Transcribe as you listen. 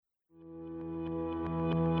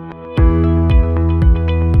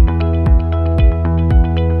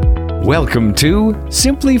Welcome to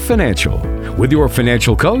Simply Financial with your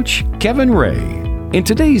financial coach, Kevin Ray. In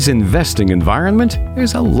today's investing environment,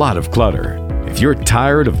 there's a lot of clutter. If you're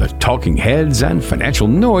tired of the talking heads and financial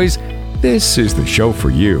noise, this is the show for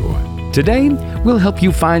you. Today, we'll help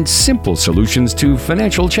you find simple solutions to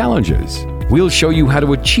financial challenges. We'll show you how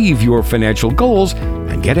to achieve your financial goals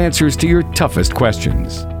and get answers to your toughest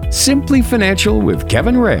questions. Simply Financial with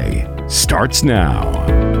Kevin Ray starts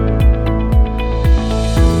now.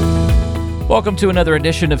 Welcome to another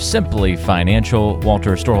edition of Simply Financial.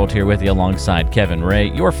 Walter Storholt here with you alongside Kevin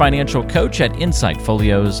Ray, your financial coach at Insight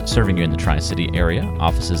Folios, serving you in the Tri-City area,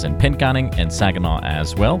 offices in Pinconning and Saginaw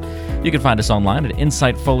as well. You can find us online at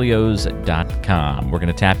insightfolios.com. We're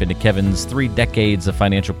going to tap into Kevin's 3 decades of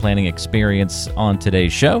financial planning experience on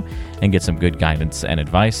today's show and get some good guidance and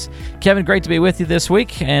advice. Kevin, great to be with you this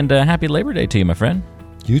week, and happy Labor Day to you, my friend.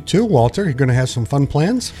 You too, Walter. You're going to have some fun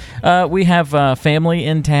plans? We have family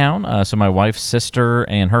in town. So my wife's sister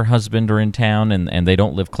and her husband are in town, and they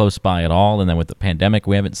don't live close by at all. And then with the pandemic,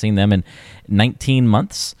 we haven't seen them in 19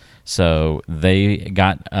 months. So they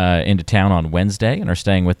got into town on Wednesday and are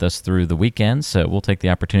staying with us through the weekend. So we'll take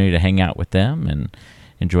the opportunity to hang out with them and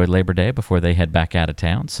enjoy Labor Day before they head back out of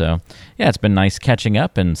town. So, yeah, it's been nice catching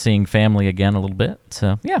up and seeing family again a little bit.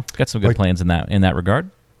 So, yeah, got some good plans in that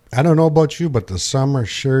regard. I don't know about you, but the summer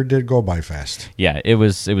sure did go by fast. Yeah, it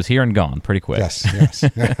was here and gone pretty quick. Yes.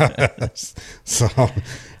 So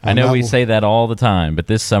I know we say that all the time, but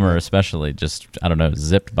this summer especially just, I don't know,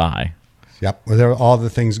 zipped by. Yep. Well, there are all the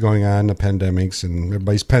things going on, the pandemics, and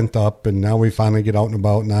everybody's pent up, and now we finally get out and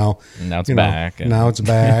about now. Now it's back. Now it's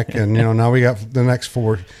back, and now we got the next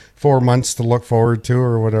four months to look forward to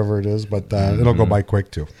or whatever it is, but it'll go by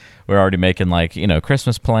quick too. We're already making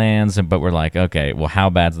Christmas plans, but we're like, okay, well, how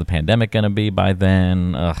bad's the pandemic going to be by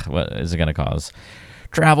then? What is it going to cause?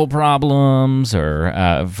 Travel problems, or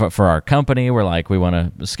for our company, we're like, we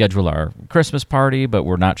want to schedule our Christmas party, but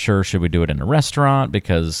we're not sure, should we do it in a restaurant?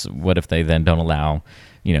 Because what if they then don't allow,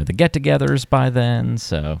 the get-togethers by then?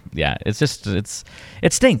 So, yeah, it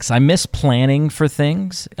stinks. I miss planning for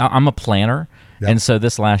things. I'm a planner. Yep. And so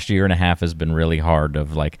this last year and a half has been really hard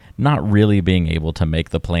of not really being able to make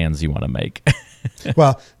the plans you want to make.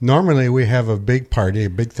 Well, normally we have a big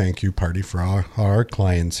thank you party for all our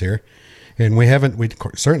clients here. And we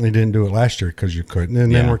certainly didn't do it last year because you couldn't.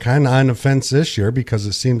 And then we're kind of on the fence this year because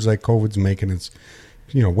it seems like COVID's making its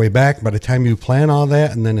way back by the time you plan all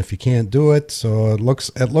that, and then if you can't do it, so it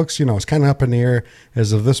looks it's kind of up in the air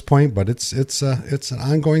as of this point, but it's an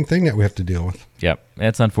ongoing thing that we have to deal with. Yep,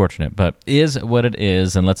 it's unfortunate, but is what it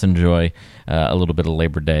is, and let's enjoy a little bit of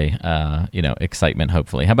Labor Day, excitement.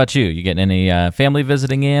 Hopefully, how about you? You getting any family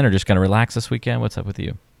visiting in, or just going to relax this weekend? What's up with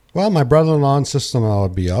you? Well, my brother-in-law and sister-in-law will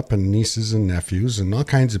be up, and nieces and nephews and all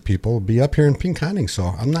kinds of people will be up here in Pinconning, so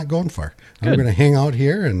I'm not going far. Good. I'm going to hang out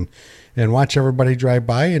here and watch everybody drive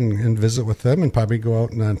by and visit with them, and probably go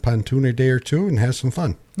out on pontoon a day or two and have some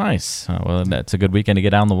fun. Nice. Well, that's a good weekend to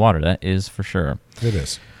get out on the water. That is for sure. It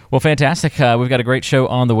is. Well, fantastic. We've got a great show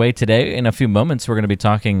on the way today. In a few moments, we're going to be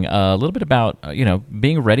talking a little bit about,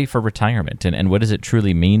 being ready for retirement and what does it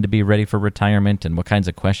truly mean to be ready for retirement, and what kinds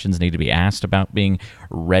of questions need to be asked about being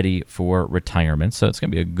ready for retirement. So it's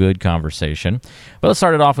going to be a good conversation. But let's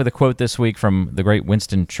start it off with a quote this week from the great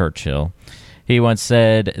Winston Churchill. He once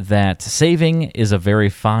said that saving is a very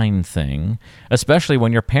fine thing, especially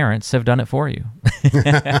when your parents have done it for you.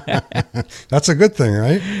 That's a good thing,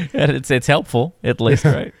 right? It's helpful, at least,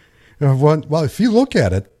 right? Well, if you look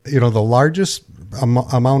at it, the largest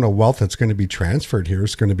amount of wealth that's going to be transferred here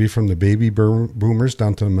is going to be from the baby boomers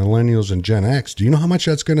down to the millennials and Gen X. Do you know how much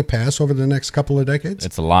that's going to pass over the next couple of decades?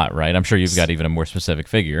 It's a lot, right? I'm sure you've got even a more specific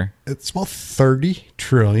figure. It's about $30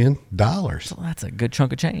 trillion. So that's a good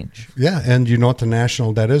chunk of change. Yeah, and you know what the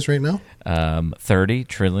national debt is right now? $30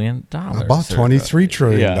 trillion. About $23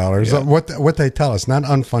 trillion. Yeah. What they tell us, not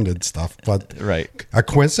unfunded stuff, but right. A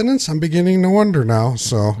coincidence? I'm beginning to wonder now.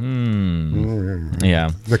 So, yeah,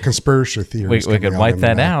 the conspiracy theories. We could wipe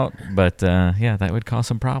that out, but that would cause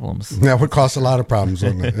some problems. That would cause a lot of problems,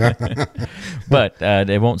 wouldn't it? But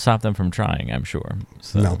it won't stop them from trying, I'm sure.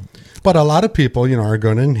 So. No. But a lot of people, are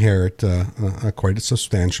going to inherit quite a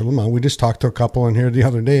substantial amount. We just talked to a couple in here the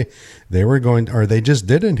other day. They just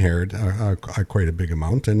did inherit quite a big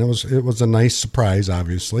amount, and it was a nice surprise,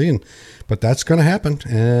 obviously. But that's going to happen,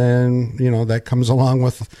 and that comes along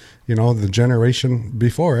with the generation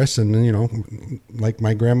before us, and like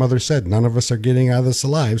my grandmother said, none of us are getting out of this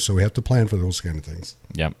alive, so we have to plan for those kind of things.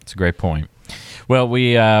 Yeah, it's a great point. Well,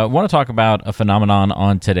 we want to talk about a phenomenon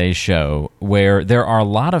on today's show where there are a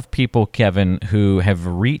lot of people, Kevin, who have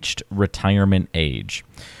reached retirement age,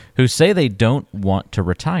 who say they don't want to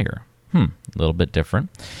retire. A little bit different.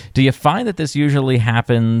 Do you find that this usually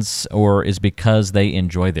happens or is because they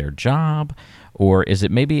enjoy their job? Or is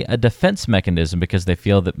it maybe a defense mechanism because they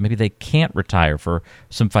feel that maybe they can't retire for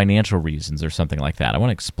some financial reasons or something like that? I want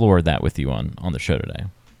to explore that with you on the show today.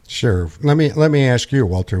 Sure. Let me ask you,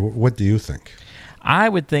 Walter, what do you think? I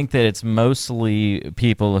would think that it's mostly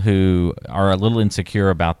people who are a little insecure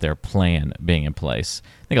about their plan being in place.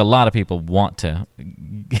 I think a lot of people want to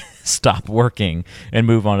stop working and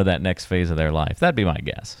move on to that next phase of their life. That'd be my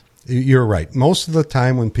guess. You're right. Most of the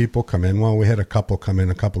time when people come in, well, we had a couple come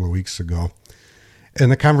in a couple of weeks ago,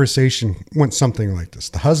 and the conversation went something like this.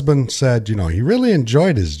 The husband said, he really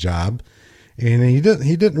enjoyed his job, and he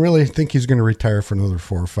didn't really think he's going to retire for another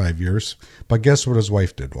 4 or 5 years. But guess what his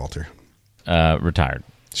wife did, Walter? Retired.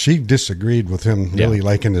 She disagreed with him really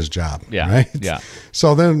liking his job. Yeah. Right? Yeah.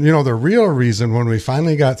 So then, the real reason when we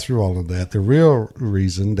finally got through all of that, the real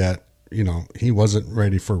reason that, he wasn't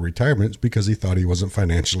ready for retirement is because he thought he wasn't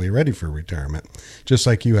financially ready for retirement, just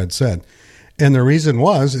like you had said. And the reason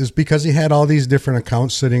is because he had all these different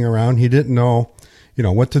accounts sitting around. He didn't know,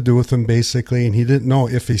 what to do with them basically. And he didn't know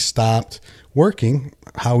if he stopped working,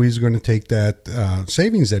 how he's going to take that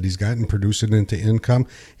savings that he's got and produce it into income.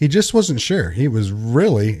 He just wasn't sure. He was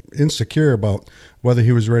really insecure about whether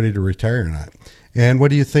he was ready to retire or not. And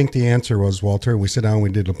what do you think the answer was, Walter? We sat down and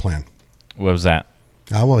we did a plan. What was that?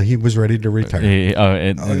 Well, he was ready to retire.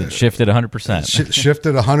 It shifted 100%.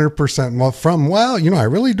 Shifted 100%. Well, I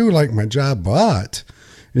really do like my job, but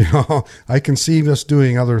I can see us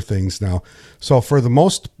doing other things now. So for the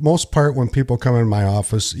most part, when people come in my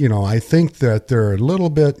office, I think that they're a little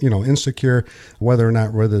bit, insecure whether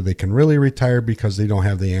they can really retire because they don't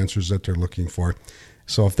have the answers that they're looking for.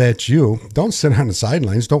 So if that's you, don't sit on the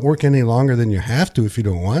sidelines. Don't work any longer than you have to if you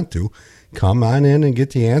don't want to. Come on in and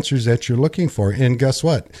get the answers that you're looking for. And guess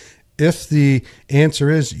what? If the answer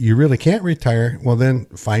is you really can't retire, well, then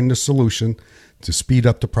find a solution to speed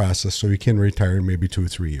up the process so you can retire in maybe 2 or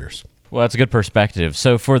 3 years. Well, that's a good perspective.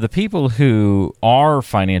 So for the people who are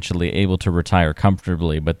financially able to retire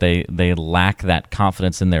comfortably, but they lack that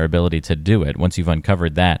confidence in their ability to do it, once you've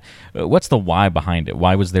uncovered that, what's the why behind it?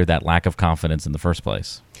 Why was there that lack of confidence in the first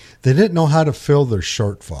place? They didn't know how to fill their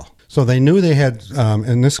shortfall. So they knew they had,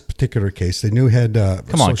 in this particular case, they knew had...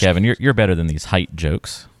 Come on, Kevin, you're better than these height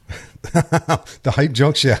jokes. The height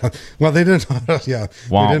jokes, yeah. Well, they didn't know how to, they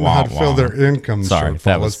didn't know how to fill their income. Sorry,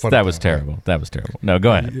 shortfall. that was terrible. That was terrible. No,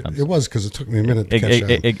 go ahead. It was because it took me a minute to catch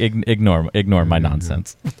on. Ignore my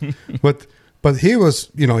nonsense. But he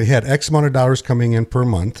was, he had X amount of dollars coming in per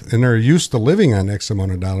month, and they're used to living on X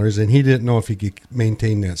amount of dollars, and he didn't know if he could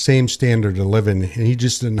maintain that same standard of living, and he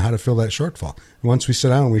just didn't know how to fill that shortfall. And once we sat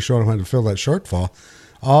down and we showed him how to fill that shortfall,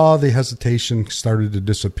 all the hesitation started to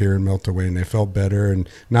disappear and melt away, and they felt better. And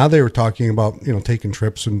now they were talking about, taking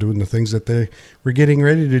trips and doing the things that they were getting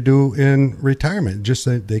ready to do in retirement, just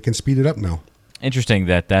that they can speed it up now. Interesting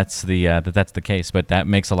that's the case, but that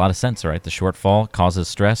makes a lot of sense, right? The shortfall causes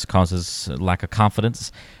stress, causes lack of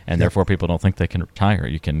confidence, and therefore people don't think they can retire.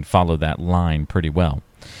 You can follow that line pretty well.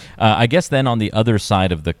 I guess then on the other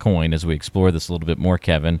side of the coin, as we explore this a little bit more,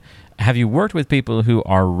 Kevin, have you worked with people who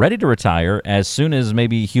are ready to retire as soon as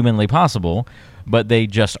maybe humanly possible, but they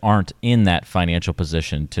just aren't in that financial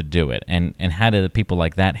position to do it? And how do people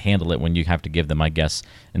like that handle it when you have to give them, I guess,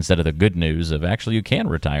 instead of the good news of actually you can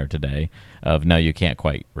retire today, of no, you can't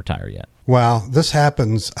quite retire yet? Well, this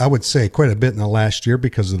happens, I would say, quite a bit in the last year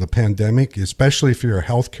because of the pandemic, especially if you're a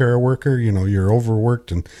healthcare worker. You're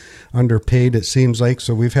overworked and underpaid, it seems like.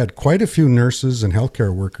 So we've had quite a few nurses and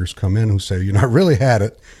healthcare workers come in who say, I really had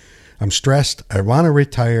it. I'm stressed. I want to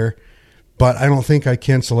retire, but I don't think I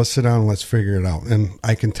can. So let's sit down and let's figure it out. And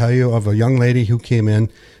I can tell you of a young lady who came in.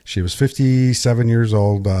 She was 57 years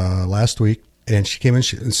old last week. And she came in,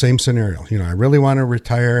 same scenario. I really want to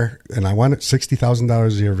retire, and I want $60,000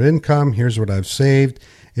 a year of income. Here's what I've saved.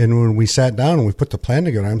 And when we sat down and we put the plan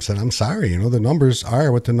together, I said, I'm sorry, the numbers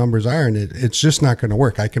are what the numbers are, and it's just not going to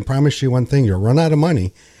work. I can promise you one thing. You'll run out of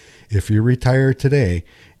money if you retire today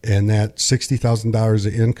and that $60,000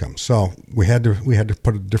 of income. So we had to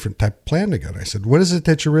put a different type of plan together. I said, what is it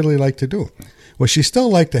that you really like to do? Well, she still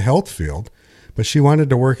liked the health field, but she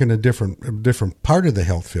wanted to work in a different part of the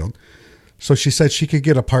health field. So she said she could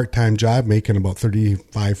get a part-time job making about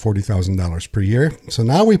 $40,000 per year. So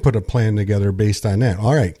now we put a plan together based on that.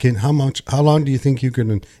 All right, how long do you think you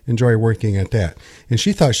can enjoy working at that? And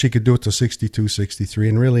she thought she could do it to 62, 63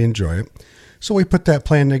 and really enjoy it. So we put that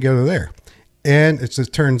plan together there. And it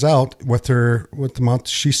turns out with the amount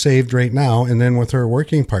she saved right now, and then with her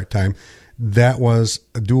working part-time, that was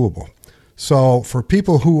doable. So for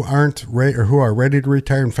people who aren't ready or who are ready to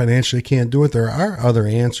retire and financially can't do it, there are other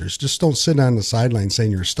answers. Just don't sit on the sidelines saying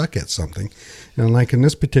you're stuck at something. And like in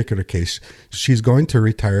this particular case, she's going to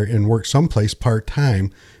retire and work someplace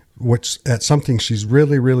part-time, which at something she's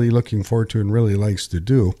really, really looking forward to and really likes to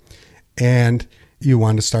do. And you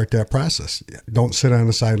want to start that process. Don't sit on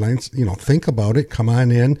the sidelines. Think about it. Come on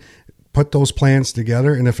in. Put those plans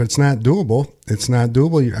together. And if it's not doable, it's not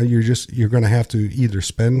doable. You're going to have to either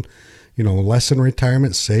spend less in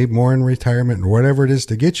retirement, save more in retirement, or whatever it is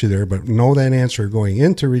to get you there. But know that answer going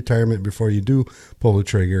into retirement before you do pull the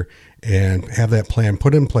trigger, and have that plan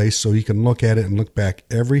put in place so you can look at it and look back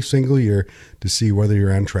every single year to see whether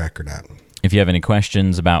you're on track or not. If you have any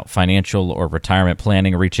questions about financial or retirement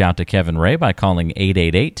planning, reach out to Kevin Ray by calling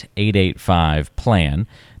 888-885-PLAN.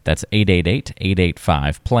 That's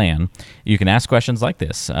 888-885-PLAN. You can ask questions like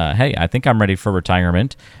this. Hey, I think I'm ready for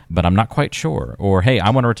retirement, but I'm not quite sure. Or, hey, I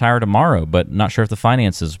want to retire tomorrow, but not sure if the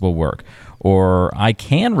finances will work. Or, I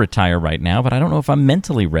can retire right now, but I don't know if I'm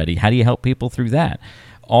mentally ready. How do you help people through that?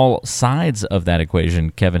 All sides of that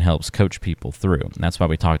equation, Kevin helps coach people through. And that's why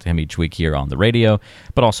we talk to him each week here on the radio,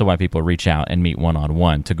 but also why people reach out and meet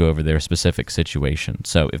one-on-one to go over their specific situation.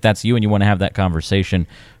 So if that's you and you want to have that conversation,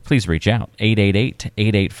 please reach out.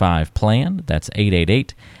 888-885-PLAN. That's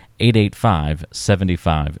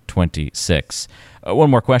 888-885-7526.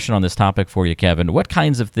 One more question on this topic for you, Kevin. What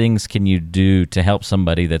kinds of things can you do to help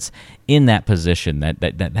somebody that's in that position, that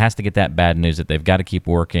has to get that bad news that they've got to keep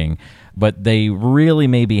working, but they really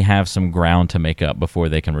maybe have some ground to make up before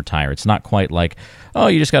they can retire? It's not quite like, oh,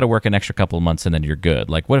 you just got to work an extra couple of months and then you're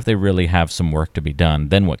good. Like, what if they really have some work to be done?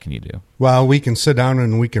 Then what can you do? Well, we can sit down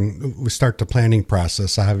and we start the planning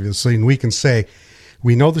process, obviously, and we can say,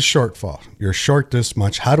 we know the shortfall. You're short this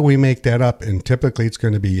much. How do we make that up? And typically it's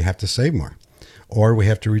going to be you have to save more, or we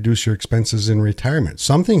have to reduce your expenses in retirement.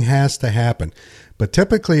 Something has to happen. But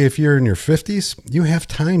typically, if you're in your 50s, you have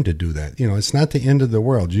time to do that. It's not the end of the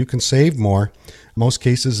world. You can save more. Most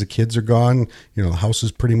cases, the kids are gone. The house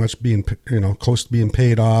is pretty much being, close to being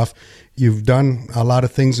paid off. You've done a lot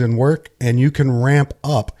of things in work, and you can ramp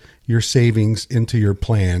up your savings into your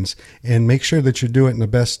plans and make sure that you do it in the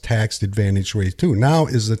best tax advantage way too. Now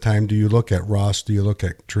is the time. Do you look at Roth? Do you look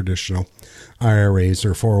at traditional IRAs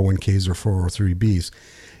or 401ks or 403bs?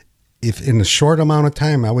 If in a short amount of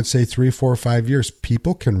time, I would say 3, 4, 5 years,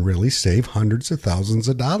 people can really save hundreds of thousands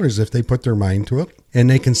of dollars if they put their mind to it, and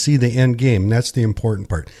they can see the end game. That's the important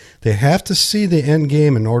part. They have to see the end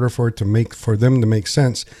game in order for them to make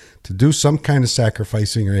sense, to do some kind of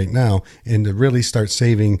sacrificing right now and to really start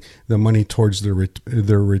saving the money towards their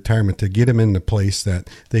retirement, to get them in the place that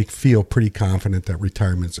they feel pretty confident that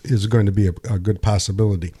retirement is going to be a good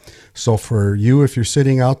possibility. So for you, if you're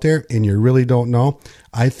sitting out there and you really don't know,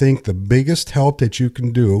 I think the biggest help that you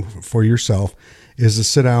can do for yourself is to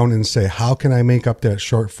sit down and say, how can I make up that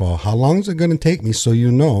shortfall? How long is it going to take me? So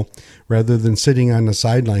you know, rather than sitting on the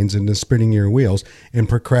sidelines and just spinning your wheels. And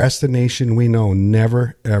procrastination, we know,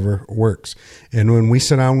 never, ever works. And when we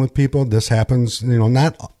sit down with people, this happens,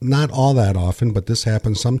 not all that often, but this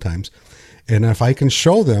happens sometimes. And if I can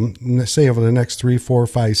show them, say over the next 3, 4,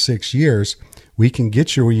 5, 6 years, we can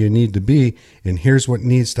get you where you need to be, and here's what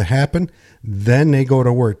needs to happen, then they go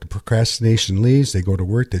to work. The procrastination leaves, they go to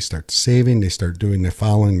work, they start saving, they start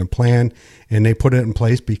following the plan, and they put it in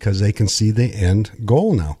place because they can see the end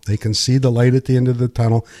goal now. They can see the light at the end of the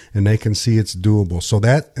tunnel, and they can see it's doable. So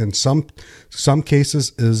that, in some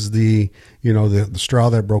cases, is the straw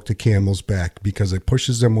that broke the camel's back, because it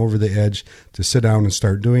pushes them over the edge to sit down and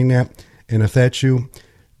start doing that. And if that's you,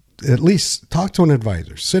 at least talk to an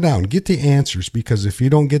advisor. Sit down, get the answers, because if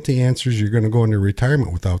you don't get the answers, you're going to go into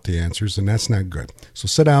retirement without the answers, and that's not good. So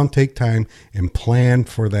sit down, take time, and plan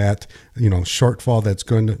for that, shortfall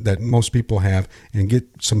that most people have, and get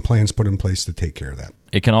some plans put in place to take care of that.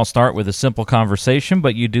 It can all start with a simple conversation,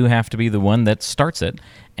 but you do have to be the one that starts it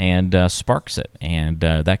and sparks it. And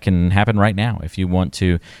that can happen right now. If you want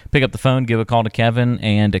to pick up the phone, give a call to Kevin,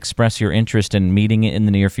 and express your interest in meeting in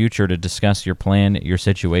the near future to discuss your plan, your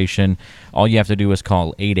situation, all you have to do is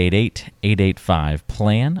call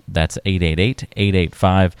 888-885-PLAN. That's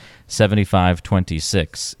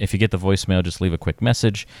 888-885-7526. If you get the voicemail, just leave a quick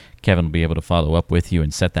message. Kevin will be able to follow up with you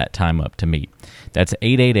and set that time up to meet. That's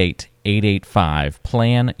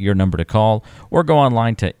 888-885-PLAN, your number to call, or go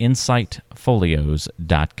online to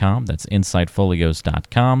insightfolios.com. That's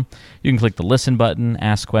insightfolios.com. You can click the listen button,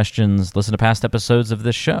 ask questions, listen to past episodes of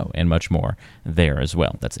this show, and much more there as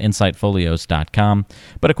well. That's insightfolios.com.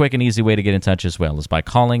 But a quick and easy way to get in touch as well is by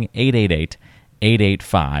calling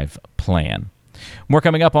 888-885-PLAN. More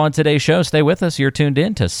coming up on today's show. Stay with us. You're tuned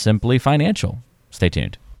in to Simply Financial. Stay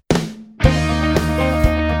tuned.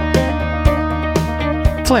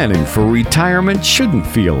 Planning for retirement shouldn't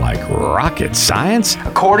feel like rocket science.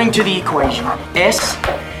 According to the equation, S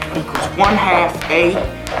equals 1/2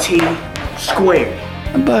 AT squared.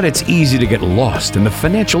 But it's easy to get lost in the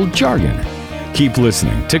financial jargon. Keep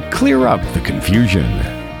listening to clear up the confusion.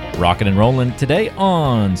 Rockin' and rollin' today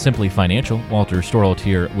on Simply Financial. Walter Storholt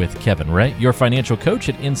here with Kevin Ray, your financial coach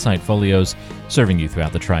at Insight Folios, serving you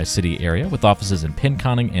throughout the Tri-City area with offices in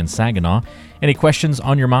Pinconning and Saginaw. Any questions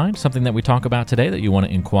on your mind, something that we talk about today that you want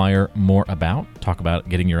to inquire more about, talk about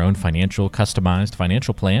getting your own customized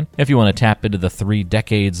financial plan. If you want to tap into the 3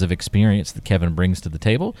 decades of experience that Kevin brings to the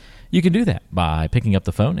table, you can do that by picking up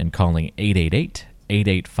the phone and calling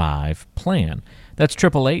 888-885-PLAN. That's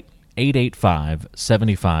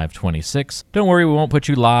 888-885-7526. Don't worry, we won't put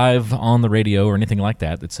you live on the radio or anything like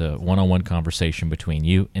that. It's a one-on-one conversation between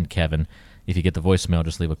you and Kevin. If you get the voicemail,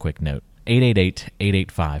 just leave a quick note.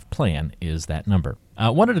 888-885-PLAN is that number. I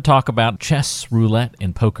wanted to talk about chess, roulette,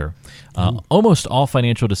 and poker. Almost all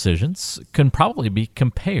financial decisions can probably be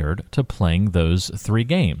compared to playing those 3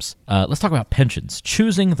 games. Let's talk about pensions.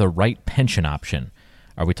 Choosing the right pension option.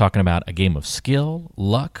 Are we talking about a game of skill,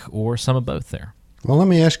 luck, or some of both there? Well, let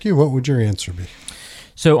me ask you, what would your answer be?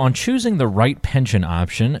 So on choosing the right pension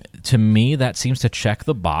option, to me, that seems to check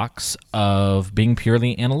the box of being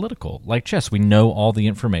purely analytical. Like chess, we know all the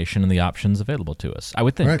information and the options available to us, I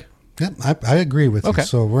would think. Right. Yeah, I agree with you.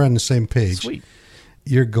 So we're on the same page. Sweet.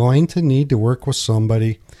 You're going to need to work with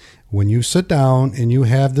somebody. When you sit down and you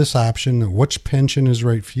have this option of which pension is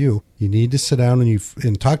right for you, you need to sit down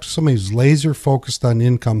and talk to somebody who's laser focused on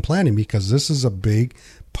income planning, because this is a big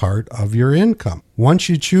part of your income. Once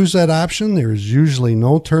you choose that option, there is usually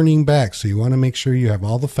no turning back. So you want to make sure you have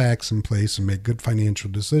all the facts in place and make good financial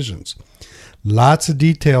decisions. Lots of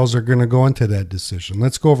details are going to go into that decision.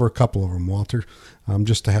 Let's go over a couple of them, Walter,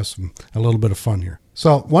 just to have a little bit of fun here.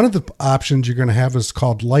 So one of the options you're going to have is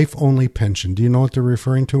called life-only pension. Do you know what they're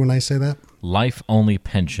referring to when I say that? Life-only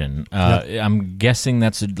pension. I'm guessing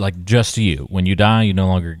that's like just you. When you die, you no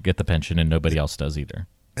longer get the pension and nobody else does either.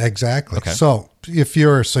 Exactly. Okay. So if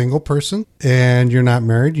you're a single person and you're not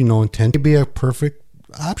married, intend to be a perfect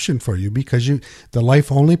option for you, because the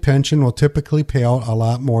life-only pension will typically pay out a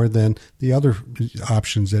lot more than the other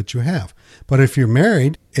options that you have. But if you're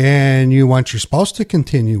married and you want your spouse to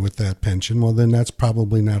continue with that pension, well, then that's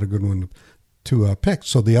probably not a good one to pick.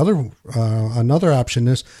 So the another option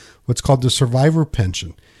is what's called the survivor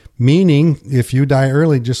pension. Meaning, if you die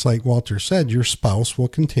early, just like Walter said, your spouse will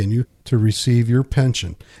continue to receive your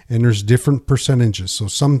pension. And there's different percentages. So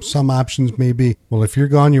some options may be, well, if you're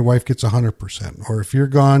gone, your wife gets 100%. Or if you're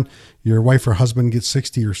gone, your wife or husband gets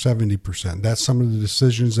 60 or 70%. That's some of the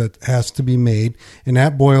decisions that has to be made. And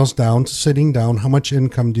that boils down to sitting down. How much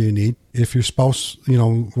income do you need? If your spouse,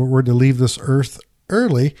 were to leave this earth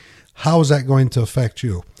early, how is that going to affect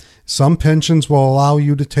you? Some pensions will allow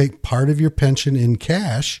you to take part of your pension in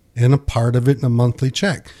cash and a part of it in a monthly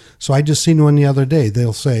check. So I just seen one the other day.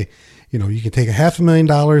 They'll say, you can take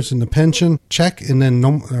 $500,000 in the pension check and then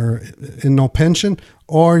no pension,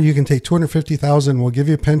 or you can take $250,000, we'll give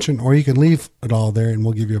you a pension, or you can leave it all there and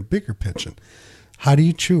we'll give you a bigger pension. How do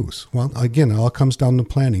you choose? Well, again, it all comes down to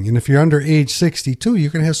planning. And if you're under age 62,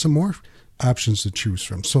 you're going to have some more options to choose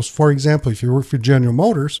from. So, for example, if you work for General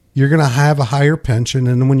Motors, you're going to have a higher pension,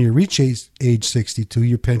 and then when you reach age 62,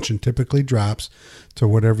 your pension typically drops to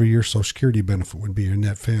whatever your Social Security benefit would be in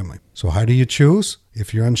that family. So how do you choose?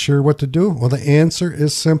 If you're unsure what to do, well, the answer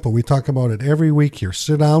is simple. We talk about it every week here.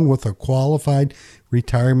 Sit down with a qualified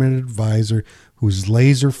retirement advisor who's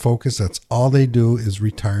laser focused. That's all they do is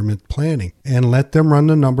retirement planning, and let them run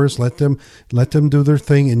the numbers, let them do their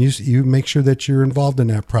thing. And you make sure that you're involved in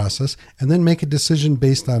that process, and then make a decision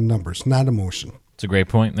based on numbers, not emotion. It's a great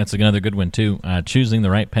point. That's another good one, too. Choosing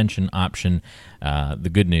the right pension option,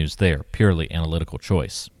 the good news there, purely analytical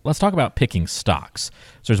choice. Let's talk about picking stocks.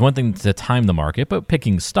 So there's one thing to time the market, but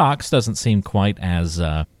picking stocks doesn't seem quite as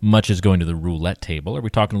much as going to the roulette table. Are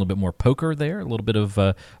we talking a little bit more poker there, a little bit of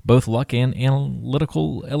both luck and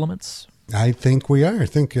analytical elements? I think we are.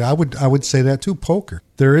 I would say that too. Poker.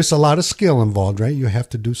 There is a lot of skill involved, right? You have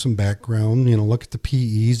to do some background, look at the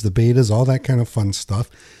PEs, the betas, all that kind of fun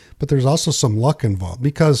stuff. But there's also some luck involved,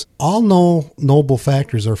 because all knowable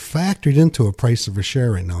factors are factored into a price of a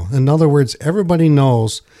share right now. In other words, everybody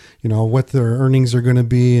knows, what their earnings are going to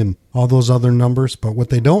be and all those other numbers, but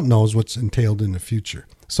what they don't know is what's entailed in the future.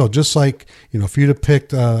 So just like, if you'd have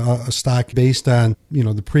picked a stock based on,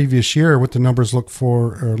 the previous year, what the numbers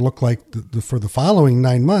look like for the following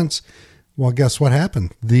 9 months, well, guess what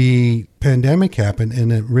happened? The pandemic happened,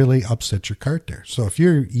 and it really upset your cart there. So if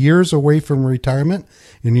you're years away from retirement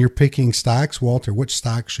and you're picking stocks, Walter, which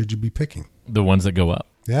stocks should you be picking? The ones that go up.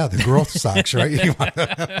 Yeah, the growth stocks, right?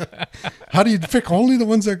 How do you pick only the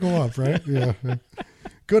ones that go up, right? Yeah.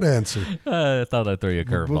 Good answer. I thought I'd throw you a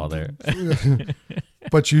curveball there.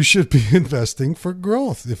 But you should be investing for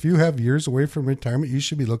growth. If you have years away from retirement, you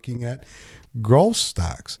should be looking at growth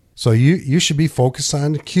stocks. So you should be focused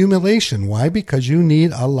on accumulation. Why? Because you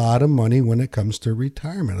need a lot of money when it comes to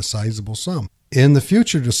retirement, a sizable sum. In the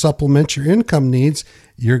future, to supplement your income needs,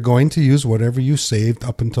 you're going to use whatever you saved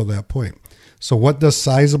up until that point. So what does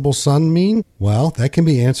sizable sum mean? Well, that can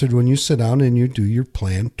be answered when you sit down and you do your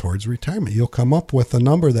plan towards retirement. You'll come up with a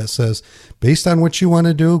number that says, based on what you want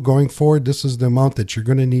to do going forward, this is the amount that you're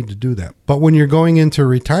going to need to do that. But when you're going into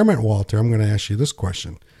retirement, Walter, I'm going to ask you this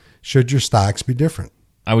question. Should your stocks be different?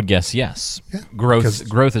 I would guess yes. Yeah,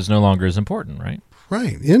 Growth is no longer as important, right?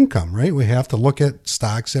 Right. Income, right? We have to look at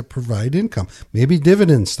stocks that provide income, maybe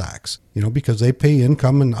dividend stocks, because they pay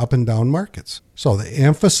income in up and down markets. So the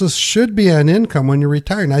emphasis should be on income when you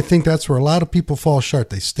retire. And I think that's where a lot of people fall short.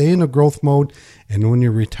 They stay in a growth mode. And when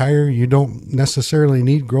you retire, you don't necessarily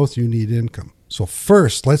need growth. You need income. So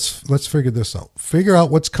first, let's figure this out. Figure out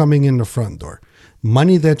what's coming in the front door.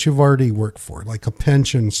 Money that you've already worked for, like a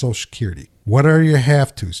pension, Social Security. What are your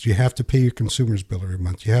have-tos? Do you have to pay your consumer's bill every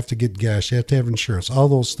month? You have to get gas. You have to have insurance, all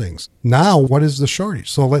those things. Now, what is the shortage?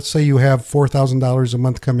 So let's say you have $4,000 a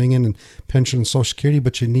month coming in pension and Social Security,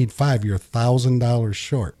 but you need $5,000. You're $1,000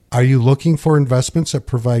 short. Are you looking for investments that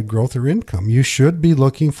provide growth or income? You should be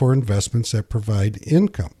looking for investments that provide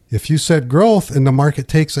income. If you said growth and the market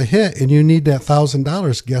takes a hit and you need that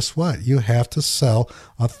 $1,000, guess what? You have to sell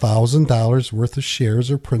 $1,000 worth of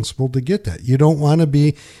shares or principal to get that. You don't want to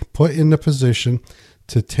be put in the position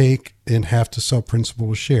to take and have to sell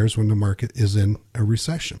principal shares when the market is in a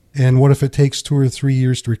recession. And what if it takes 2 or 3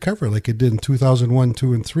 years to recover like it did in 2001,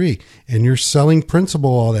 2, and 3, and you're selling principal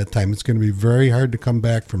all that time? It's going to be very hard to come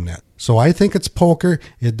back from that. So I think it's poker.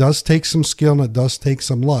 It does take some skill and it does take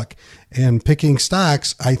some luck. And picking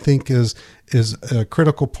stocks, I think, is a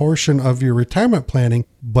critical portion of your retirement planning,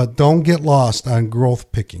 but don't get lost on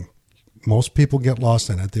growth picking. Most people get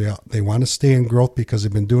lost in it. They want to stay in growth because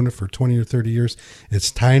they've been doing it for 20 or 30 years.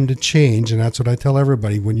 It's time to change, and that's what I tell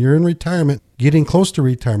everybody. When you're in retirement, getting close to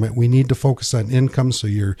retirement, we need to focus on income, so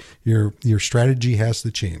your strategy has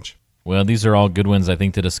to change. Well, these are all good ones, I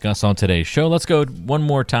think, to discuss on today's show. Let's go one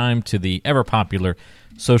more time to the ever-popular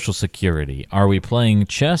Social Security. Are we playing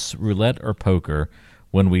chess, roulette, or poker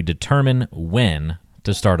when we determine when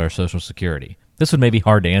to start our Social Security? This one may be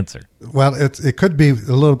hard to answer. Well, it could be a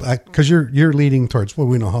little, because you're leaning towards, well,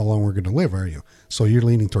 we know how long we're going to live, are you? So you're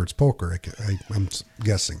leaning towards poker, I'm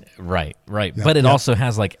guessing. Right. Yeah, but it also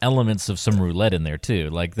has like elements of some roulette in there too.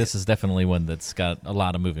 Like this is definitely one that's got a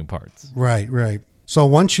lot of moving parts. Right. So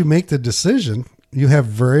once you make the decision, you have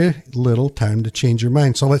very little time to change your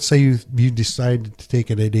mind. So let's say you decided to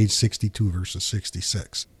take it at age 62 versus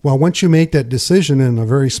 66. Well, once you make that decision in a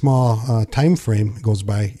very small time frame goes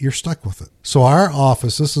by, you're stuck with it. So our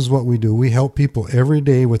office, this is what we do. We help people every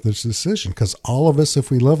day with this decision because all of us,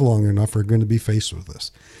 if we live long enough, are going to be faced with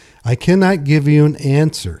this. I cannot give you an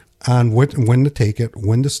answer on when to take it,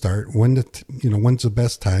 when to start, when's the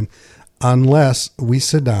best time, unless we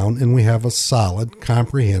sit down and we have a solid,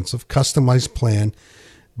 comprehensive, customized plan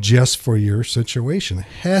just for your situation. It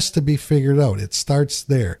has to be figured out. It starts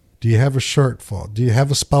there. Do you have a shortfall? Do you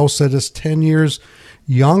have a spouse that is 10 years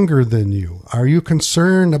younger than you? Are you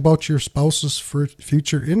concerned about your spouse's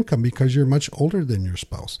future income because you're much older than your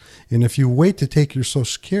spouse? And if you wait to take your Social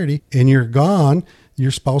Security and you're gone,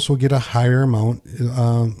 your spouse will get a higher amount,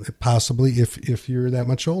 possibly if you're that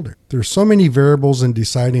much older. There's so many variables in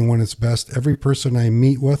deciding when it's best. Every person I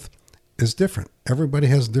meet with is different. Everybody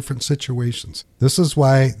has different situations. This is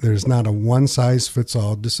why there's not a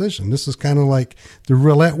one-size-fits-all decision. This is kind of like the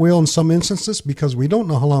roulette wheel in some instances because we don't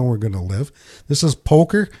know how long we're going to live. This is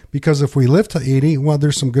poker because if we live to 80, well,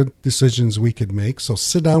 there's some good decisions we could make. So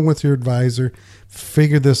sit down with your advisor,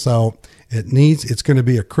 figure this out. It's going to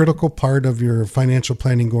be a critical part of your financial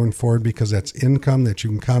planning going forward because that's income that you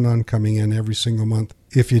can count on coming in every single month.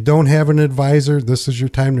 If you don't have an advisor, this is your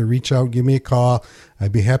time to reach out, give me a call.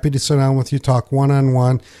 I'd be happy to sit down with you, talk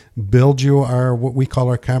one-on-one, build you what we call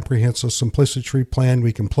our comprehensive simplicity tree plan.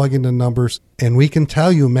 We can plug in the numbers and we can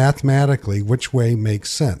tell you mathematically which way makes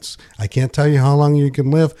sense. I can't tell you how long you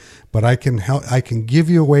can live, but I can give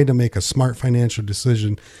you a way to make a smart financial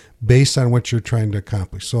decision based on what you're trying to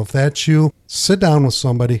accomplish. So if that's you, sit down with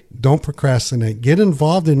somebody, don't procrastinate, get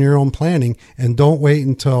involved in your own planning, and don't wait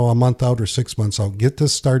until a month out or 6 months out. Get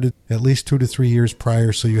this started at least 2 to 3 years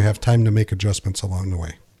prior so you have time to make adjustments along the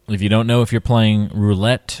way. If you don't know if you're playing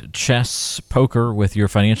roulette, chess, poker with your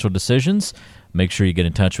financial decisions, make sure you get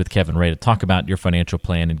in touch with Kevin Ray to talk about your financial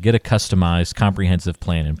plan and get a customized, comprehensive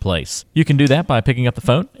plan in place. You can do that by picking up the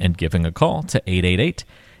phone and giving a call to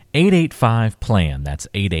 888-885-PLAN. That's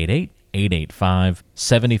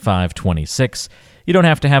 888-885-7526. You don't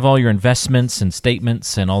have to have all your investments and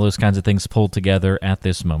statements and all those kinds of things pulled together at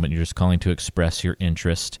this moment. You're just calling to express your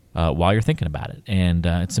interest while you're thinking about it. And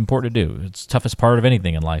it's important to do. It's the toughest part of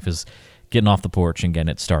anything in life is getting off the porch and getting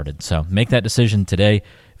it started. So make that decision today.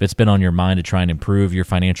 If it's been on your mind to try and improve your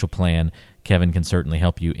financial plan, Kevin can certainly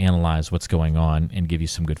help you analyze what's going on and give you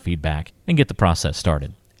some good feedback and get the process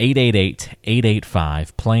started.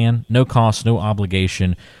 888-885-PLAN. No cost, no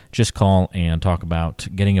obligation. Just call and talk about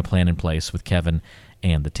getting a plan in place with Kevin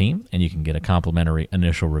and the team, and you can get a complimentary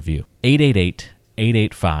initial review.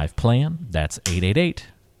 888-885-PLAN. That's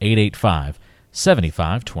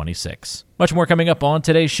 888-885-7526. Much more coming up on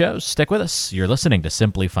today's show. Stick with us. You're listening to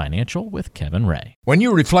Simply Financial with Kevin Ray. When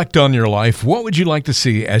you reflect on your life, what would you like to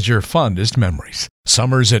see as your fondest memories?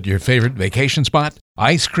 Summers at your favorite vacation spot?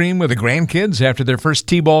 Ice cream with the grandkids after their first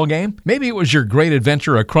T-ball game? Maybe it was your great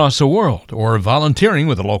adventure across the world or volunteering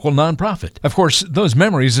with a local nonprofit. Of course, those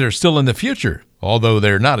memories are still in the future, although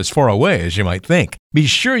they're not as far away as you might think. Be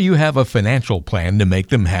sure you have a financial plan to make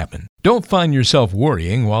them happen. Don't find yourself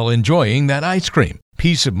worrying while enjoying that ice cream.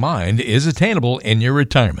 Peace of mind is attainable in your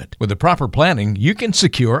retirement. With the proper planning, you can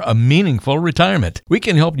secure a meaningful retirement. We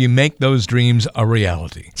can help you make those dreams a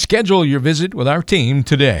reality. Schedule your visit with our team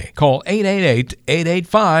today. Call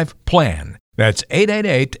 888-885-PLAN. That's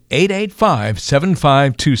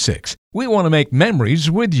 888-885-7526. We want to make memories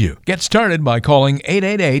with you. Get started by calling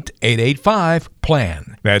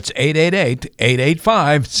 888-885-PLAN. That's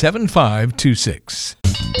 888-885-7526.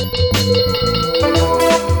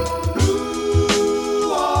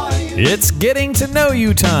 It's getting to know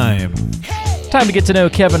you time. Time to get to know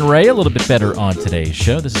Kevin Ray a little bit better on today's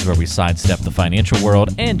show. This is where we sidestep the financial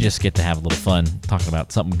world and just get to have a little fun talking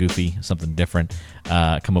about something goofy, something different.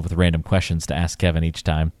 Come up with random questions to ask Kevin each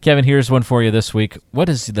time. Kevin, here's one for you this week. What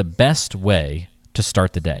is the best way to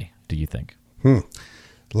start the day, do you think?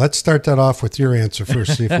 Let's start that off with your answer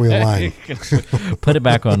first, see if we align. Put it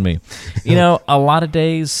back on me. You know, a lot of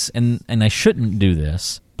days, and I shouldn't do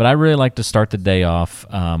this, but I really like to start the day off,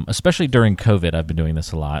 especially during COVID. I've been doing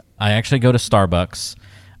this a lot. I actually go to Starbucks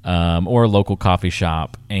or a local coffee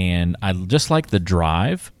shop, and I just like the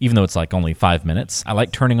drive, even though it's like only 5 minutes. I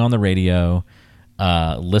like turning on the radio,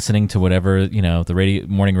 listening to whatever the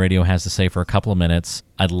morning radio has to say for a couple of minutes.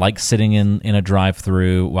 I'd like sitting in a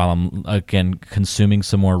drive-through while I'm again consuming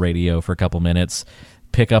some more radio for a couple minutes.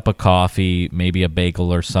 Pick up a coffee, maybe a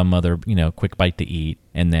bagel or some other, quick bite to eat,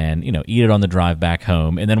 and then, eat it on the drive back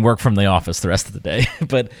home, and then work from the office the rest of the day.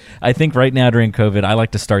 But I think right now during COVID, I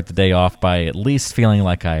like to start the day off by at least feeling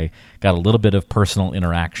like I got a little bit of personal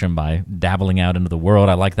interaction by dabbling out into the world.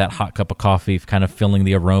 I like that hot cup of coffee, kind of feeling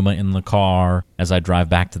the aroma in the car as I drive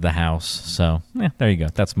back to the house. So, there you go.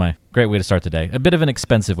 That's my great way to start the day. A bit of an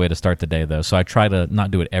expensive way to start the day, though, so I try to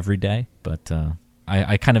not do it every day, but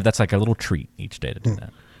I kind of, that's like a little treat each day to do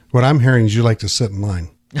that. What I'm hearing is you like to sit in line.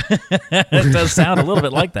 It does sound a little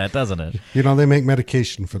bit like that, doesn't it? They make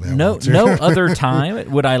medication for that. No other time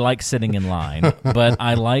would I like sitting in line, but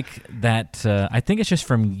I like that. I think it's just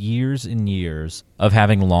from years and years of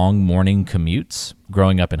having long morning commutes.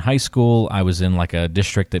 Growing up in high school, I was in like a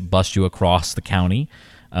district that bussed you across the county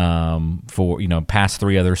for past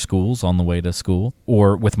 3 other schools on the way to school,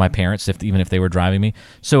 or with my parents even if they were driving me.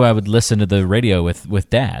 So I would listen to the radio with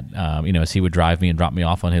Dad, as he would drive me and drop me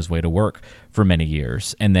off on his way to work for many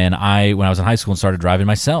years. And then when I was in high school and started driving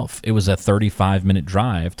myself, it was a 35-minute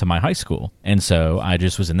drive to my high school, and so I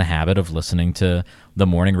just was in the habit of listening to the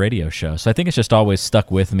morning radio show. So I think it's just always stuck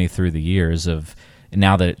with me through the years of.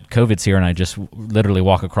 Now that COVID's here and I just literally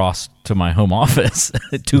walk across to my home office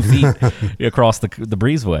 2 feet across the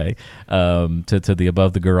breezeway to the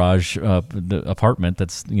above the garage the apartment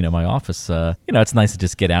that's my office. It's nice to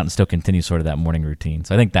just get out and still continue sort of that morning routine.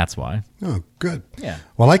 So I think that's why. Oh, good. Yeah.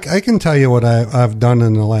 Well, I can tell you what I've done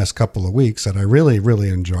in the last couple of weeks that I really, really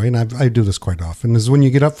enjoy, and I do this quite often, is when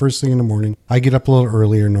you get up first thing in the morning. I get up a little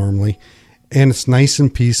earlier normally. And it's nice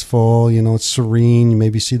and peaceful, it's serene. You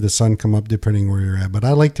maybe see the sun come up depending where you're at. But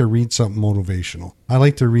I like to read something motivational. I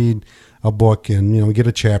like to read a book and, get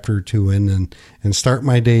a chapter or two in and start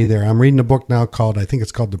my day there. I'm reading a book now I think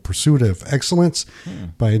it's called The Pursuit of Excellence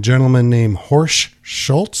by a gentleman named Horst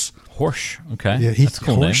Schulze. Horst, okay. Yeah, that's a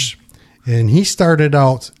cool Horst. Name. And he started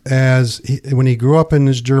out when he grew up in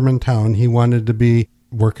this German town, he wanted to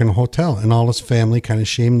work in a hotel, and all his family kind of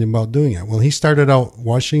shamed him about doing it. Well, he started out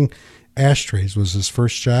washing ashtrays was his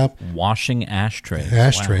first job. Washing ashtrays.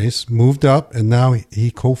 Ashtrays. Moved up, and now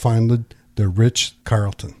he co-founded the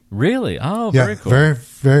Ritz-Carlton. Really? Oh, Yeah, very cool. very.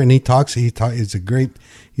 And he's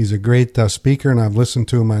a great speaker, and I've listened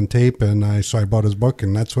to him on tape, and so I bought his book,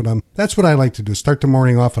 and that's what I like to do. Start the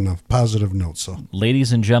morning off on a positive note. So,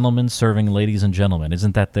 ladies and gentlemen serving ladies and gentlemen.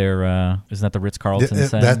 Isn't that isn't that the Ritz-Carlton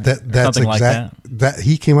saying? That's something like exact. That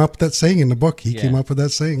he came up with that saying in the book. He came up with that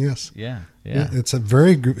saying. Yes. Yeah. It's a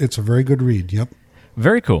very good read. Yep.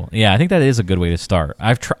 Very cool. Yeah, I think that is a good way to start.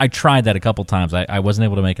 I tried that a couple times. I wasn't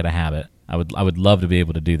able to make it a habit. I would love to be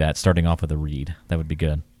able to do that, starting off with a read. That would be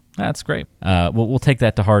good. That's great. We'll take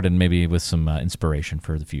that to heart and maybe with some inspiration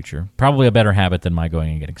for the future. Probably a better habit than my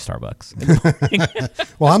going and getting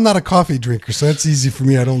Starbucks. Well, I'm not a coffee drinker, so that's easy for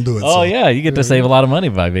me. I don't do it. Oh, yeah. You get to save a lot of money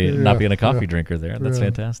by not being a coffee drinker there. That's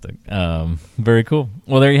fantastic. Very cool.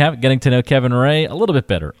 Well, there you have it. Getting to know Kevin Ray a little bit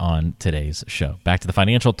better on today's show. Back to the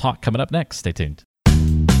financial talk coming up next. Stay tuned.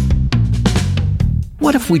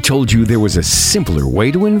 What if we told you there was a simpler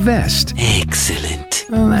way to invest? Excellent.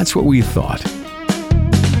 Well, that's what we thought.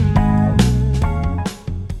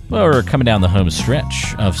 Well, we're coming down the home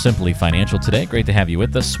stretch of Simply Financial today. Great to have you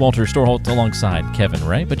with us. Walter Storholt alongside Kevin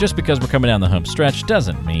Ray. But just because we're coming down the home stretch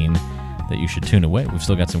doesn't mean that you should tune away. We've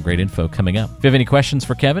still got some great info coming up. If you have any questions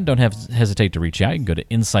for Kevin, don't hesitate to reach out. You can go to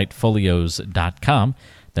insightfolios.com.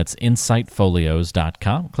 That's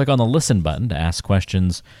insightfolios.com. Click on the listen button to ask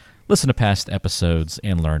questions, listen to past episodes,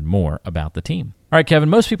 and learn more about the team. All right, Kevin,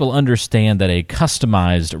 most people understand that a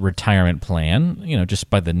customized retirement plan, just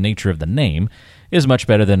by the nature of the name, is much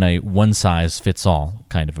better than a one-size-fits-all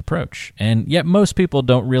kind of approach. And yet most people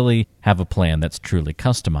don't really have a plan that's truly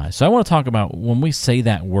customized. So I want to talk about, when we say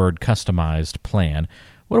that word customized plan,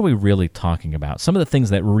 what are we really talking about? Some of the things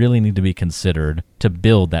that really need to be considered to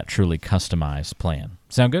build that truly customized plan.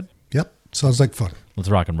 Sound good? Yep. Sounds like fun. Let's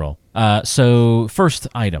rock and roll. So first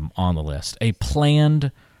item on the list, a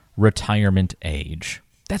planned retirement age.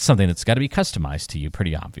 That's something that's got to be customized to you,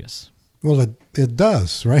 pretty obvious. Well, it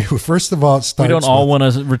does, right? First of all, it starts. We don't all want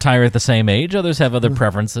to retire at the same age. Others have other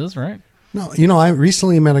preferences, right? No, I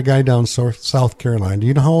recently met a guy down South Carolina. Do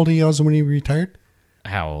you know how old he was when he retired?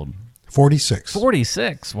 How old? 46.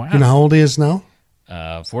 46. Wow. You know how old he is now?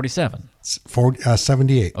 47.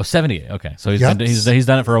 78. Oh, 78. Okay, so he's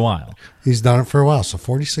done it for a while. He's done it for a while. So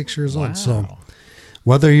 46 years old. So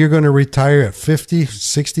whether you're going to retire at 50,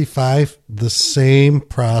 65, the same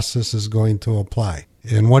process is going to apply.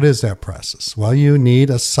 And what is that process? Well, you need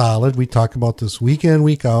a solid, we talk about this week in,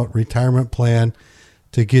 week out, retirement plan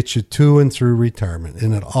to get you to and through retirement.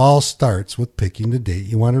 And it all starts with picking the date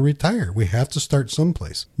you want to retire. We have to start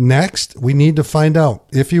someplace. Next, we need to find out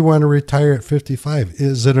if you want to retire at 55,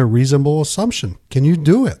 is it a reasonable assumption? Can you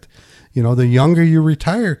do it? The younger you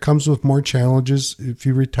retire comes with more challenges if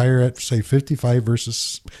you retire at, say, 55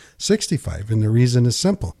 versus 65. And the reason is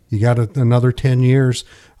simple. You got another 10 years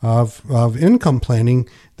of income planning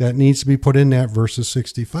that needs to be put in that versus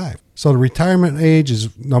 65. So the retirement age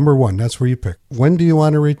is number one. That's where you pick. When do you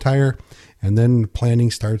want to retire? And then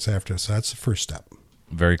planning starts after. So that's the first step.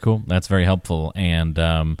 Very cool. That's very helpful. And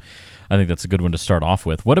I think that's a good one to start off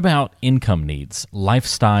with. What about income needs,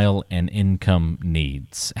 lifestyle and income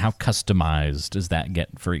needs? How customized does that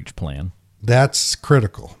get for each plan? That's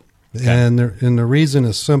critical. Okay. And the reason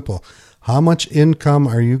is simple. How much income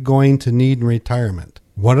are you going to need in retirement?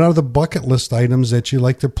 What are the bucket list items that you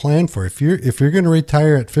like to plan for? If you're going to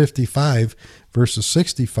retire at 55 versus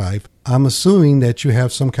 65, I'm assuming that you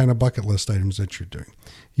have some kind of bucket list items that you're doing.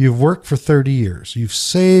 You've worked for 30 years. You've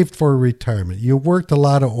saved for retirement. You worked a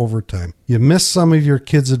lot of overtime. You missed some of your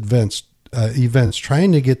kids' events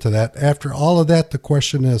trying to get to that. After all of that, the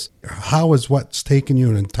question is, how is what's taken you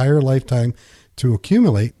an entire lifetime to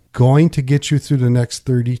accumulate going to get you through the next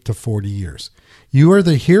 30 to 40 years? You are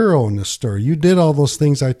the hero in the story. You did all those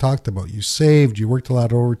things I talked about. You saved. You worked a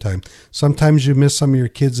lot of overtime. Sometimes you missed some of your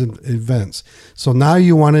kids' events. So now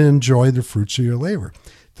you want to enjoy the fruits of your labor.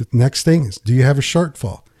 The next thing is, do you have a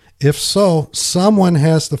shortfall? If so, someone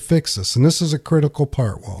has to fix this. And this is a critical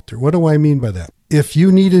part, Walter. What do I mean by that? If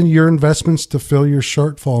you needed your investments to fill your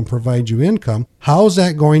shortfall and provide you income, how is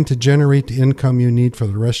that going to generate the income you need for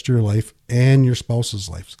the rest of your life and your spouse's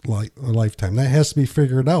lifetime? That has to be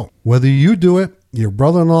figured out. Whether you do it, your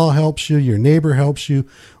brother-in-law helps you, your neighbor helps you,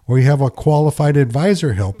 or you have a qualified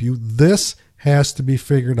advisor help you, this has to be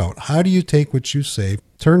figured out. How do you take what you save,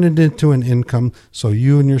 turn it into an income so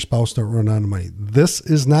you and your spouse don't run out of money? This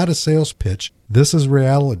is not a sales pitch. This is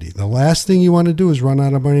reality. The last thing you want to do is run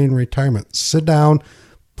out of money in retirement. Sit down,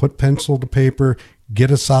 put pencil to paper,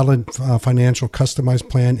 get a solid financial customized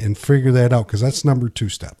plan and figure that out, because that's number 2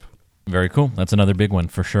 step. Very cool. That's another big one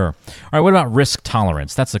for sure. All right, what about risk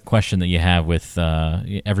tolerance? That's a question that you have with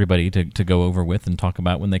everybody to go over with and talk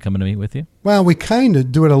about when they come in to meet with you. Well, we kind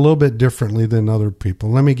of do it a little bit differently than other people.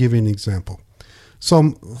 Let me give you an example. So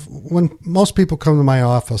when most people come to my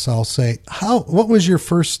office, I'll say, what was your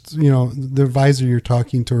first, the advisor you're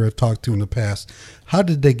talking to or have talked to in the past, how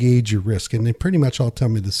did they gauge your risk? And they pretty much all tell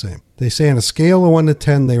me the same. They say on a scale of 1 to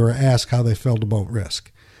 10, they were asked how they felt about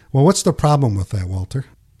risk. Well, what's the problem with that, Walter?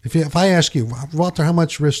 If I ask you, Walter, how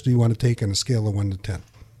much risk do you want to take on a scale of 1 to 10?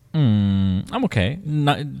 I'm okay.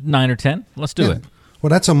 9 or 10. Let's do it. Well,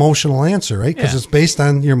 that's an emotional answer, right? Because it's based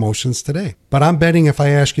on your emotions today. But I'm betting if I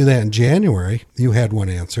ask you that in January, you had one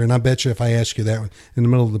answer. And I bet you if I asked you that in the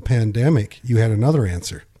middle of the pandemic, you had another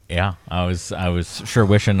answer. Yeah, I was sure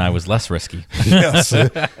wishing I was less risky. Yes.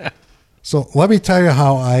 So let me tell you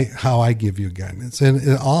how I give you guidance, and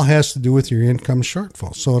it all has to do with your income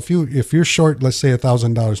shortfall. So if you're short, let's say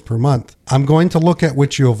 $1,000 per month, I'm going to look at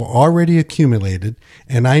what you have already accumulated,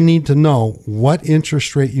 and I need to know what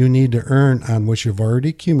interest rate you need to earn on what you've already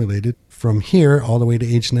accumulated from here all the way to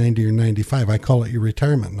age 90 or 95. I call it your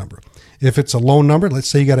retirement number. If it's a low number, let's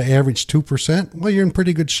say you got to average 2%, well, you're in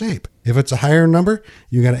pretty good shape. If it's a higher number,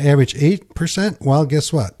 you got to average 8%, well,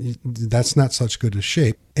 guess what? That's not such good a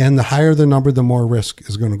shape. And the higher the number, the more risk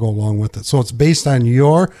is going to go along with it. So it's based on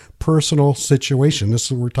your personal situation. This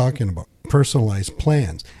is what we're talking about. Personalized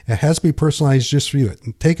plans. It has to be personalized just for you.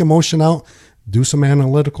 Take emotion out, do some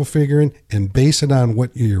analytical figuring, and base it on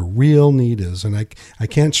what your real need is. And I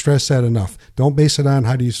can't stress that enough. Don't base it on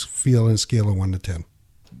how do you feel in a scale of 1 to 10.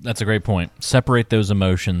 That's a great point. Separate those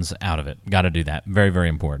emotions out of it. Got to do that. Very, very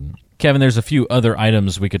important. Kevin, there's a few other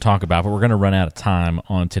items we could talk about, but we're going to run out of time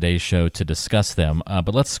on today's show to discuss them.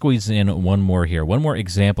 But let's squeeze in one more here. One more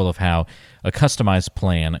example of how a customized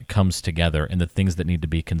plan comes together and the things that need to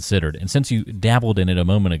be considered. And since you dabbled in it a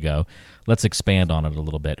moment ago, let's expand on it a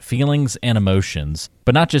little bit. Feelings and emotions,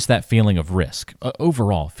 but not just that feeling of risk.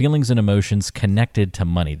 Overall, feelings and emotions connected to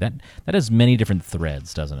money. That has many different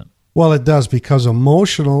threads, doesn't it? Well, it does, because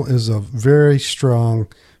emotional is a very strong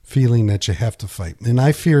feeling that you have to fight. And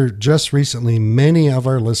I fear just recently, many of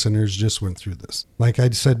our listeners just went through this. Like I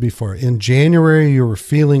said before, in January, you were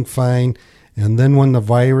feeling fine. And then when the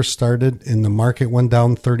virus started and the market went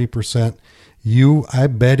down 30%,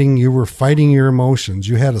 I'm betting you were fighting your emotions.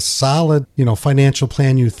 You had a solid, financial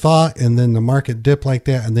plan you thought, and then the market dipped like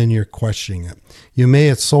that, and then you're questioning it. You may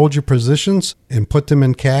have sold your positions and put them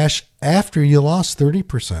in cash after you lost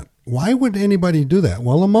 30%. Why would anybody do that?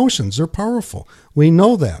 Well, emotions are powerful. We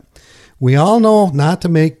know that. We all know not to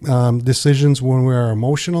make decisions when we are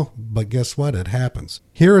emotional, but guess what? It happens.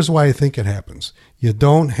 Here is why I think it happens. You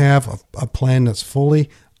don't have a plan that's fully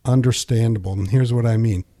understandable. And here's what I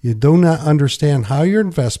mean. You do not understand how your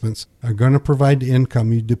investments are going to provide the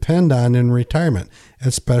income you depend on in retirement,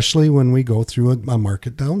 especially when we go through a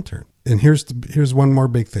market downturn. And here's one more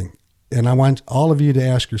big thing. And I want all of you to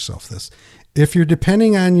ask yourself this. If you're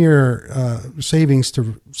depending on your savings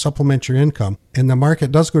to supplement your income and the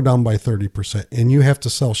market does go down by 30% and you have to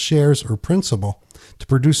sell shares or principal to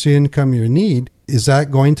produce the income you need, is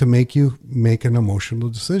that going to make you make an emotional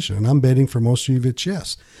decision? And I'm betting for most of you it's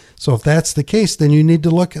yes. So if that's the case, then you need to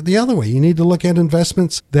look at the other way. You need to look at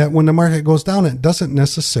investments that when the market goes down, it doesn't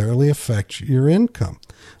necessarily affect your income.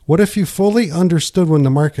 What if you fully understood when the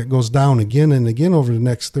market goes down again and again over the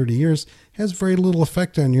next 30 years, it has very little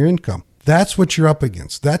effect on your income? That's what you're up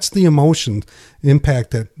against. That's the emotion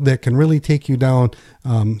impact that can really take you down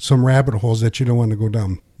some rabbit holes that you don't want to go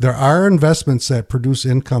down. There are investments that produce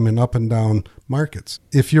income in up and down markets.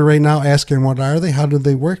 If you're right now asking what are they, how do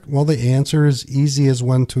they work? Well, the answer is easy as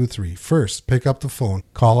 1, 2, 3. First, pick up the phone,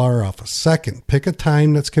 call our office. Second, pick a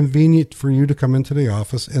time that's convenient for you to come into the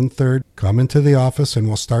office. And third, come into the office and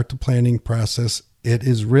we'll start the planning process. It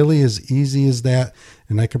is really as easy as that.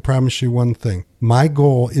 And I can promise you one thing. My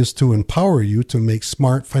goal is to empower you to make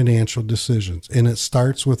smart financial decisions. And it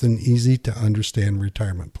starts with an easy to understand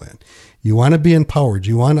retirement plan. You want to be empowered.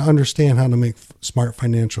 You want to understand how to make smart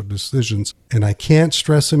financial decisions. And I can't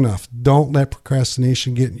stress enough, don't let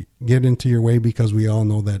procrastination get into your way, because we all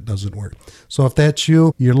know that doesn't work. So if that's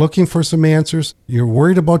you, you're looking for some answers, you're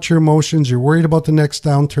worried about your emotions, you're worried about the next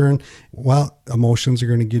downturn, well, emotions are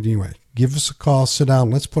going to get in your way. Give us a call, sit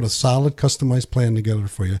down. Let's put a solid customized plan together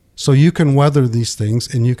for you so you can weather these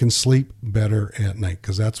things and you can sleep better at night,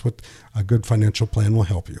 because that's what a good financial plan will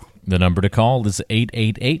help you. The number to call is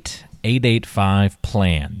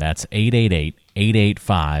 888-885-PLAN. That's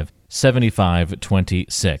 888-885-PLAN.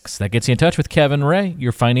 7526. That gets you in touch with Kevin Ray,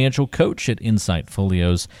 your financial coach at Insight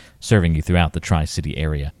Folios, serving you throughout the Tri-City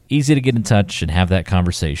area. Easy to get in touch and have that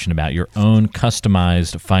conversation about your own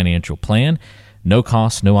customized financial plan. No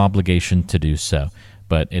cost, no obligation to do so.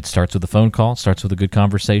 But it starts with a phone call, starts with a good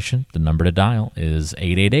conversation. The number to dial is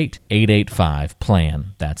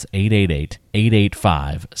 888-885-PLAN. That's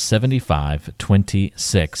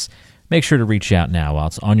 888-885-7526. Make sure to reach out now while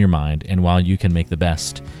it's on your mind and while you can make the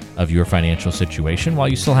best of your financial situation, while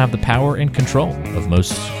you still have the power and control of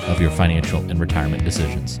most of your financial and retirement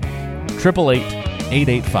decisions.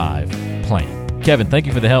 888-885-PLAN. Kevin, thank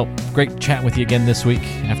you for the help. Great chat with you again this week.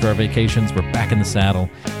 After our vacations, we're back in the saddle,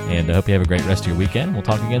 and I hope you have a great rest of your weekend. We'll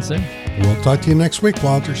talk again soon. We'll talk to you next week,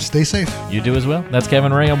 Walter. Stay safe. You do as well. That's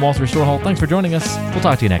Kevin Ray. I'm Walter Storholt. Thanks for joining us. We'll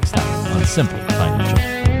talk to you next time on Simply Financial.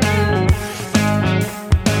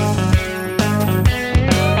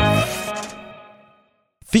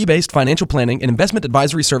 Fee-based financial planning and investment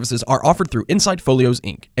advisory services are offered through Insight Folios,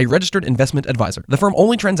 Inc., a registered investment advisor. The firm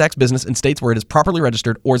only transacts business in states where it is properly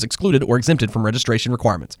registered or is excluded or exempted from registration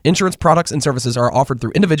requirements. Insurance products and services are offered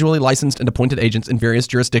through individually licensed and appointed agents in various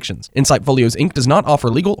jurisdictions. Insight Folios, Inc. does not offer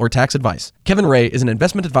legal or tax advice. Kevin Ray is an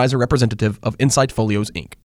investment advisor representative of Insight Folios, Inc.